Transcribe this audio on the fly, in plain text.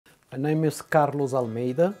My name is Carlos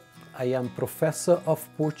Almeida. I am professor of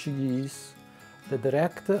Portuguese, the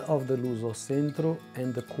director of the LusoCentro,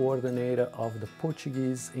 and the coordinator of the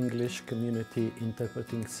Portuguese-English Community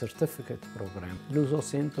Interpreting Certificate Program.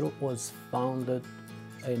 LusoCentro was founded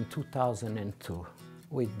in 2002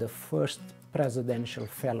 with the first presidential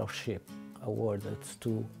fellowship awarded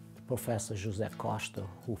to Professor José Costa,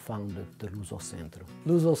 who founded the LusoCentro.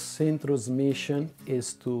 LusoCentro's mission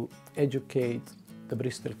is to educate the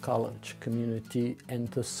Bristol College community and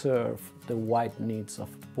to serve the wide needs of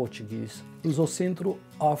Portuguese. LusoCentro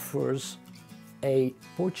offers a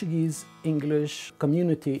Portuguese-English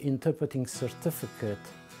community interpreting certificate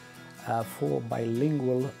for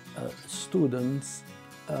bilingual students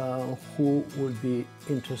who would be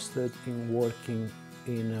interested in working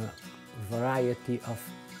in a variety of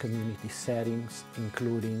community settings,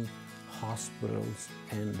 including hospitals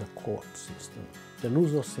and the court system. The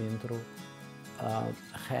LusoCentro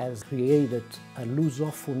has created a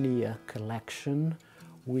Lusophonia collection,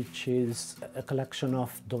 which is a collection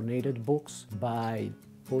of donated books by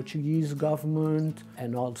Portuguese government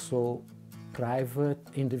and also private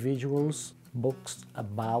individuals, books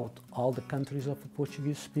about all the countries of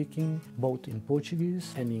Portuguese speaking, both in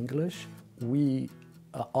Portuguese and English. We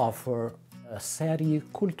offer a série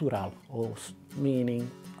cultural, meaning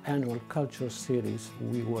annual culture series.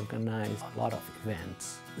 We organize a lot of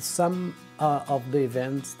events. Some of the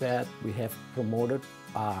events that we have promoted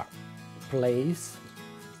are plays,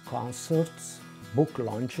 concerts, book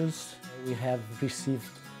launches. We have received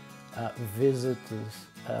visitors,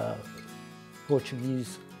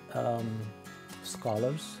 Portuguese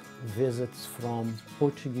scholars, visits from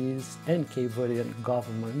Portuguese and Cape Verdean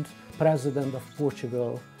government, President of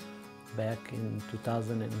Portugal back in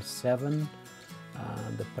 2007,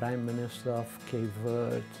 the Prime Minister of Cape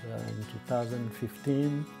Verde in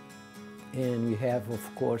 2015, and we have,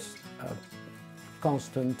 of course,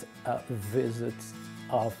 constant visits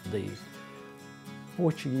of the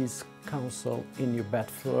Portuguese Council in New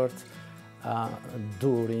Bedford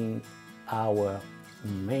during our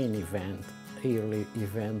main event, yearly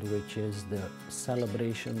event, which is the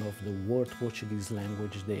celebration of the World Portuguese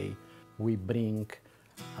Language Day. We bring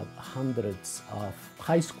hundreds of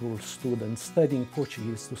high school students studying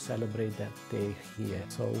Portuguese to celebrate that day here.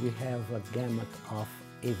 So we have a gamut of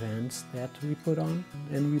events that we put on,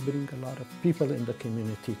 and we bring a lot of people in the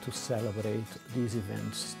community to celebrate these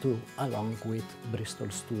events too, along with Bristol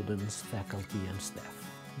students, faculty and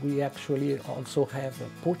staff. We actually also have a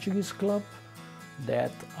Portuguese club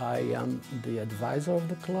that I am the advisor of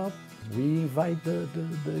the club. We invite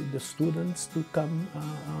the students to come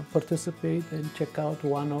participate and check out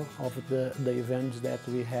one of the events that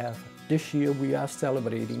we have. This year we are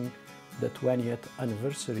celebrating the 20th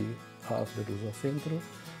anniversary of the LusoCentro,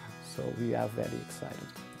 so we are very excited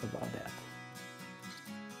about that.